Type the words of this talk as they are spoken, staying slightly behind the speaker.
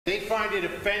They find it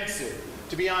offensive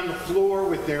to be on the floor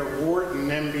with their Wharton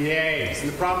MBAs.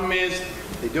 And the problem is,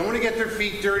 they don't want to get their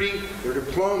feet dirty, their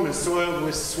diplomas soiled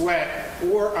with sweat,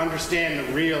 or understand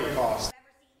the real cost.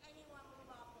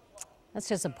 That's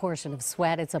just a portion of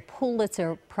Sweat. It's a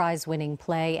Pulitzer Prize-winning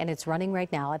play, and it's running right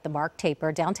now at the Mark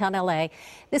Taper, downtown LA.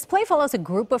 This play follows a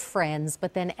group of friends,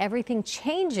 but then everything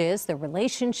changes, their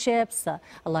relationships, a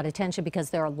lot of tension because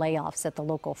there are layoffs at the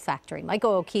local factory.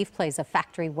 Michael O'Keefe plays a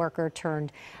factory worker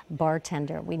turned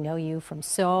bartender. We know you from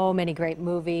so many great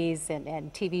movies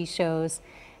and TV shows.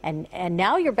 And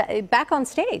now you're back on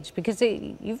stage because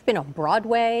you've been on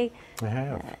Broadway. I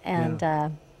have.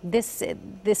 And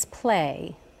this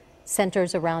play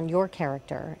centers around your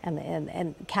character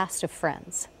and cast of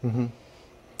friends. Mm-hmm.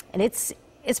 And it's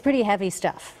pretty heavy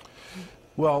stuff.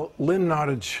 Well, Lynn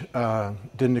Nottage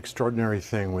did an extraordinary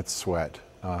thing with Sweat.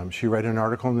 She read an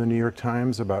article in the New York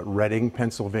Times about Reading,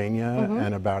 Pennsylvania, mm-hmm.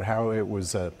 and about how it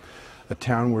was a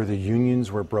town where the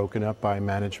unions were broken up by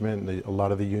management. A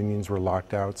lot of the unions were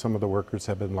locked out. Some of the workers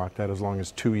have been locked out as long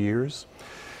as 2 years.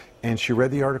 And she read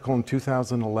the article in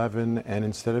 2011, and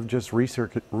instead of just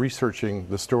researching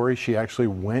the story, she actually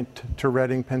went to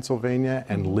Reading, Pennsylvania,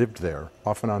 and lived there,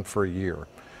 off and on for a year,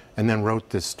 and then wrote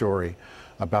this story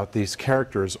about these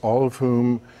characters, all of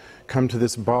whom come to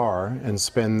this bar and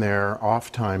spend their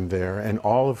off time there, and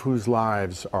all of whose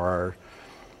lives are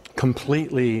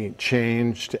completely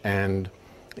changed and,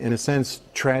 in a sense,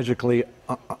 tragically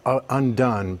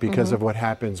undone because mm-hmm. of what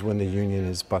happens when the union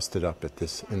is busted up in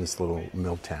this little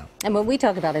mill town. And when we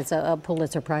talk about it's a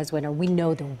Pulitzer Prize winner, we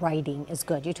know the writing is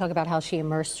good. You talk about how she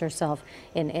immersed herself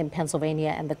in Pennsylvania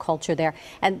and the culture there.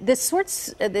 And we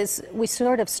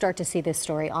sort of start to see this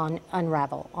story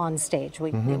unravel on stage.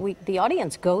 The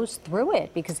audience goes through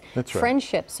it because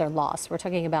friendships are lost. We're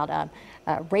talking about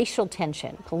racial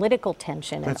tension, political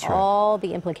tension, and all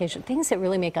the implications, things that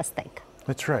really make us think.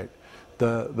 That's right.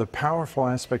 The powerful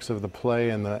aspects of the play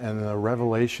and the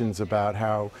revelations about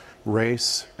how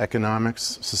race,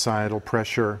 economics, societal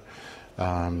pressure,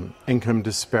 income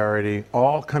disparity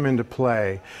all come into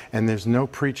play, and there's no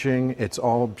preaching. It's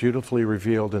all beautifully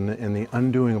revealed in the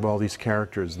undoing of all these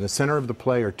characters. In the center of the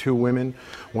play are two women,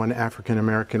 one African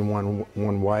American,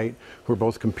 one white, who are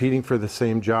both competing for the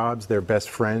same jobs. They're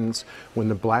best friends. When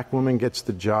the black woman gets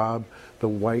the job, the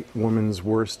white woman's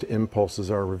worst impulses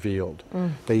are revealed.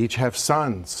 They each have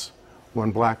sons,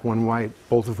 one black, one white,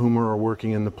 both of whom are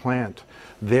working in the plant.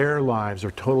 Their lives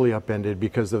are totally upended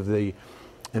because of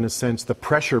in a sense, the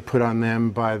pressure put on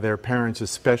them by their parents,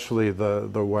 especially the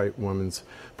white woman's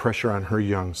pressure on her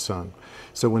young son.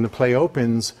 So when the play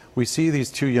opens, we see these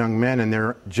two young men, and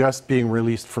they're just being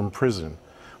released from prison.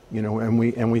 You know, and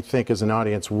we think as an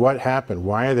audience, what happened?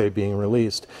 Why are they being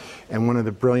released? And one of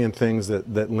the brilliant things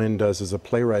that Lynn does as a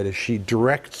playwright is she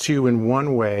directs you in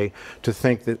one way to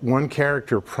think that one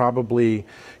character probably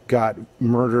got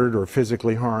murdered or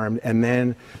physically harmed, and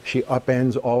then she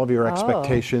upends all of your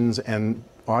expectations, and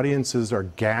audiences are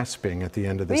gasping at the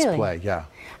end of this play. Yeah,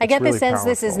 I get the sense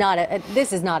this is not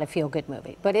a feel-good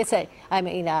movie, but it's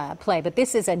play. But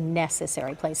this is a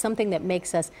necessary play, something that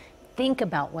makes us think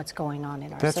about what's going on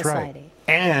in our society.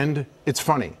 Right. And it's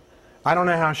funny. I don't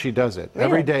know how she does it. Really?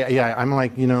 Every day, yeah, I'm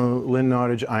like, you know, Lynn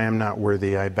Nottage, I am not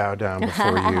worthy. I bow down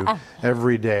before you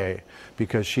every day,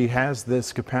 because she has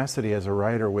this capacity as a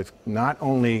writer with not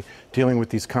only dealing with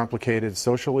these complicated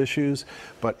social issues,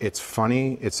 but it's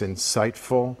funny, it's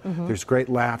insightful. Mm-hmm. There's great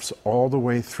laughs all the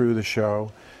way through the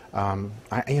show.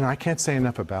 I can't say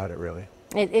enough about it, really.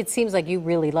 It seems like you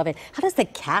really love it. How does the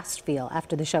cast feel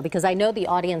after the show? Because I know the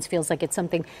audience feels like it's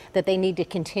something that they need to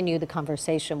continue the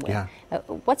conversation with. Yeah.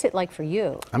 What's it like for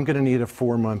you? I'm going to need a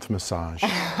 4-month massage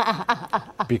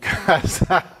because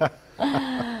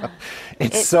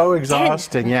it's so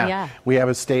exhausting. Yeah. We have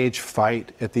a stage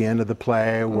fight at the end of the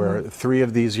play where 3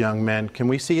 of these young men.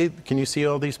 Can you see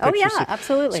all these pictures? Oh yeah,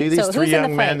 absolutely. See these 3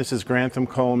 young men. This is Grantham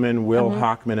Coleman, Will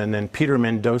Hockman, and then Peter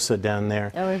Mendoza down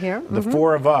there. Over here. The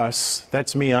 4 of us.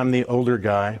 That's me. I'm the older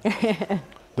guy.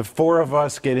 The 4 of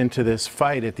us get into this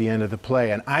fight at the end of the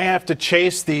play, and I have to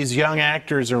chase these young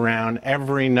actors around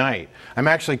every night. I'm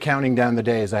actually counting down the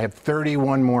days. I have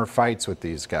 31 more fights with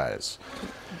these guys.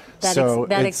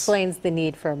 That explains the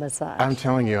need for a massage. I'm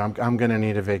telling you, I'm going to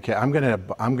need a vacation. I'm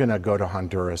going to go to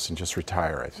Honduras and just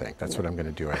retire, I think. That's what I'm going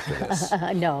to do after this.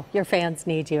 No, your fans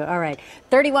need you. All right.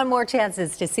 31 more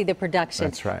chances to see the production.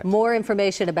 That's right. More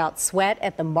information about Sweat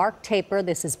at the Mark Taper.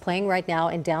 This is playing right now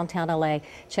in downtown LA.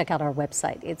 Check out our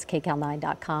website. It's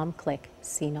KCAL9.com. Click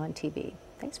Seen on TV.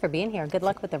 Thanks for being here. Good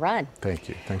luck with the run. Thank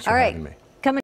you. Thanks for having me.